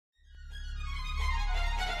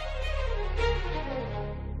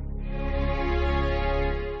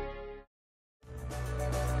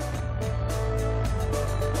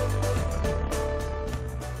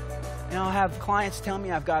have clients tell me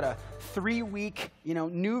I've got a 3-week,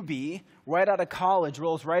 newbie right out of college,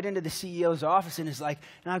 rolls right into the CEO's office and is like,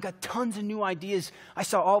 and I've got tons of new ideas. I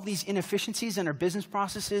saw all these inefficiencies in our business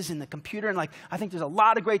processes in the computer, and I think there's a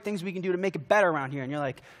lot of great things we can do to make it better around here. And you're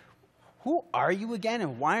like, who are you again,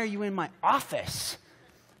 and why are you in my office?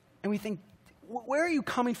 And we think, where are you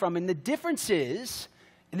coming from? And the difference is,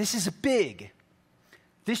 and this is big,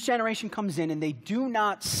 this generation comes in and they do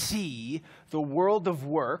not see the world of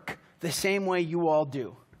work the same way you all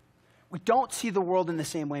do. We don't see the world in the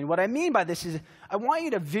same way. And what I mean by this is I want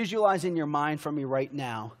you to visualize in your mind for me right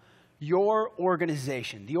now your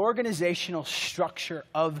organization, the organizational structure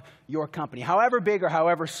of your company, however big or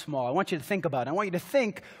however small. I want you to think about it. I want you to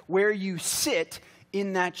think where you sit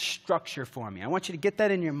in that structure for me. I want you to get that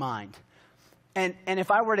in your mind. And if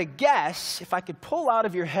I were to guess, if I could pull out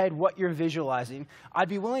of your head what you're visualizing, I'd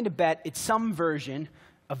be willing to bet it's some version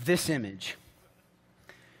of this image.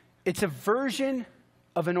 It's a version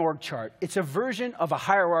of an org chart. It's a version of a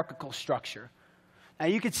hierarchical structure. Now,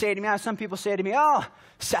 you could say to me, some people say to me, oh,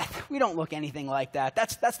 Seth, we don't look anything like that.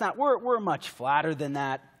 That's not, we're much flatter than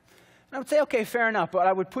that. And I would say, okay, fair enough, but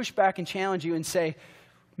I would push back and challenge you and say,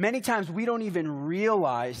 many times we don't even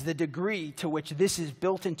realize the degree to which this is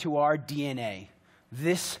built into our DNA.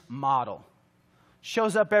 This model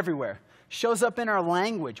shows up everywhere. Shows up in our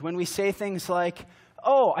language when we say things like,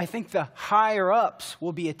 oh, I think the higher-ups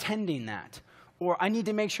will be attending that. Or I need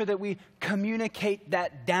to make sure that we communicate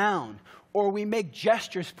that down. Or we make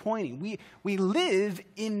gestures pointing. We live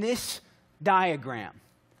in this diagram.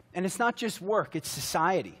 And it's not just work, it's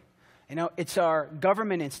society. It's our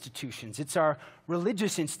government institutions. It's our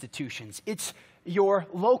religious institutions. It's your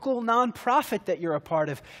local nonprofit that you're a part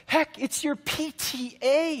of. Heck, it's your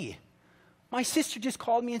PTA. My sister just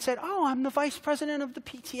called me and said, oh, I'm the vice president of the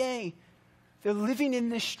PTA. They're living in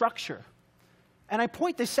this structure. And I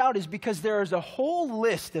point this out is because there is a whole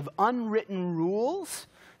list of unwritten rules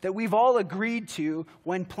that we've all agreed to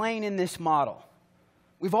when playing in this model.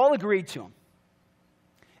 We've all agreed to them.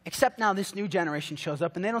 Except now this new generation shows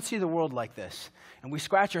up and they don't see the world like this. And we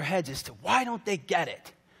scratch our heads as to why don't they get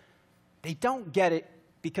it? They don't get it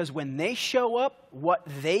because when they show up, what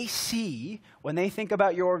they see when they think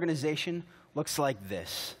about your organization looks like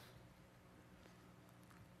this.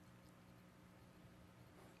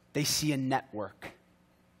 They see a network.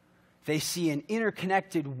 They see an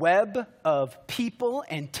interconnected web of people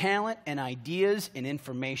and talent and ideas and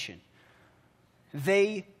information.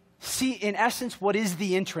 They see, in essence, what is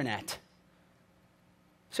the intranet.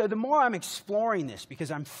 So the more I'm exploring this,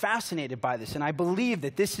 because I'm fascinated by this, and I believe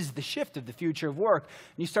that this is the shift of the future of work,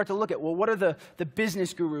 and you start to look at, well, what are the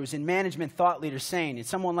business gurus and management thought leaders saying? It's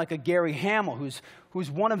someone like a Gary Hamel,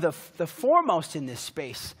 who's one of the foremost in this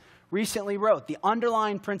space, recently wrote, the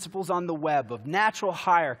underlying principles on the web of natural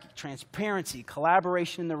hierarchy, transparency,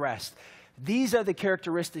 collaboration, and the rest. These are the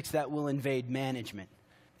characteristics that will invade management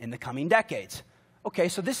in the coming decades. Okay,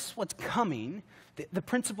 so this is what's coming, the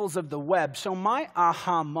principles of the web. So my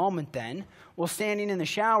aha moment then, while standing in the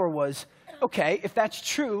shower was, okay, if that's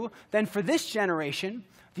true, then for this generation,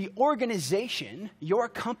 the organization, your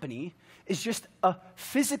company, is just a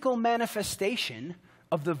physical manifestation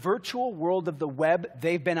of the virtual world of the web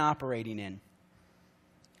they've been operating in.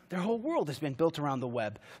 Their whole world has been built around the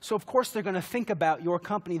web. So of course they're going to think about your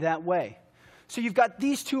company that way. So you've got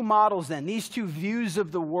these two models then, these two views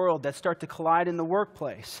of the world that start to collide in the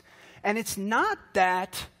workplace. And it's not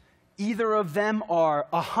that either of them are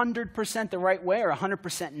 100% the right way or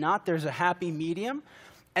 100% not. There's a happy medium.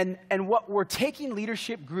 And what we're taking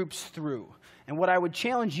leadership groups through, and what I would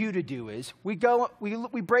challenge you to do is, we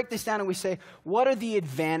break this down and we say, what are the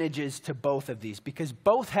advantages to both of these? Because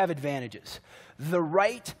both have advantages. The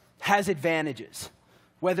right has advantages,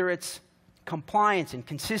 whether it's compliance and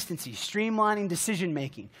consistency, streamlining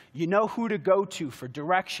decision-making. You know who to go to for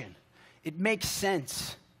direction. It makes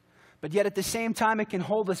sense. But yet at the same time, it can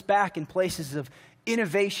hold us back in places of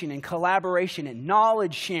innovation and collaboration and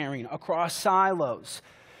knowledge sharing across silos.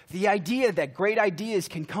 The idea that great ideas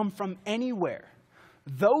can come from anywhere.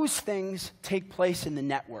 Those things take place in the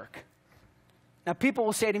network. Now, people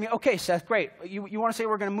will say to me, okay, Seth, great. You want to say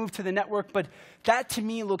we're going to move to the network, but that to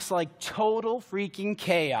me looks like total freaking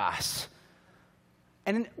chaos.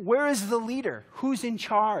 And where is the leader? Who's in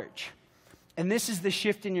charge? And this is the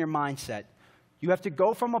shift in your mindset. You have to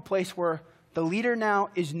go from a place where the leader now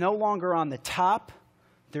is no longer on the top,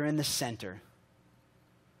 they're in the center.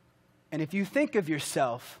 And if you think of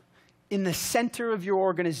yourself in the center of your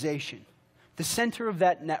organization, the center of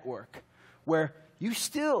that network, where you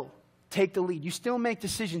still take the lead. You still make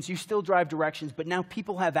decisions, you still drive directions, but now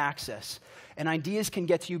people have access, and ideas can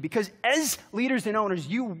get to you because as leaders and owners,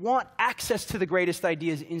 you want access to the greatest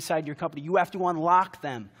ideas inside your company. You have to unlock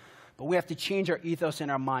them, but we have to change our ethos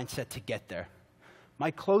and our mindset to get there.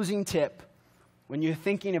 My closing tip, when you're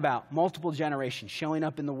thinking about multiple generations showing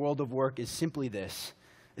up in the world of work, is simply this.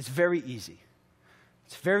 It's very easy.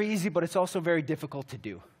 It's very easy, but it's also very difficult to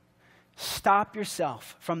do. Stop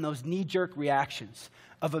yourself from those knee-jerk reactions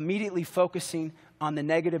of immediately focusing on the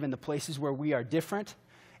negative and the places where we are different,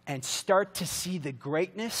 and start to see the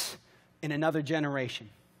greatness in another generation.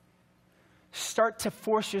 Start to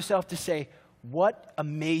force yourself to say, what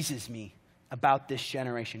amazes me about this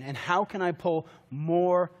generation, and how can I pull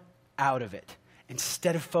more out of it,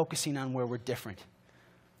 instead of focusing on where we're different.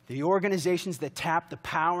 The organizations that tap the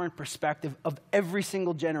power and perspective of every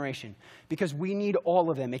single generation, because we need all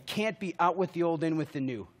of them. It can't be out with the old, in with the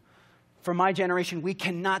new. For my generation, we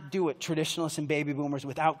cannot do it, traditionalists and baby boomers,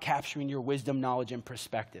 without capturing your wisdom, knowledge, and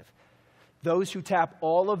perspective. Those who tap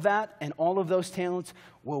all of that and all of those talents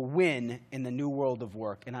will win in the new world of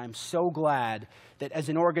work. And I'm so glad that as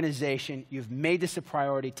an organization, you've made this a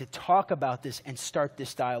priority to talk about this and start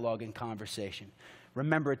this dialogue and conversation.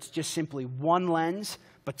 Remember, it's just simply one lens,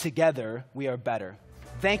 but together we are better.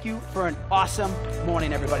 Thank you for an awesome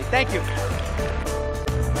morning, everybody. Thank you.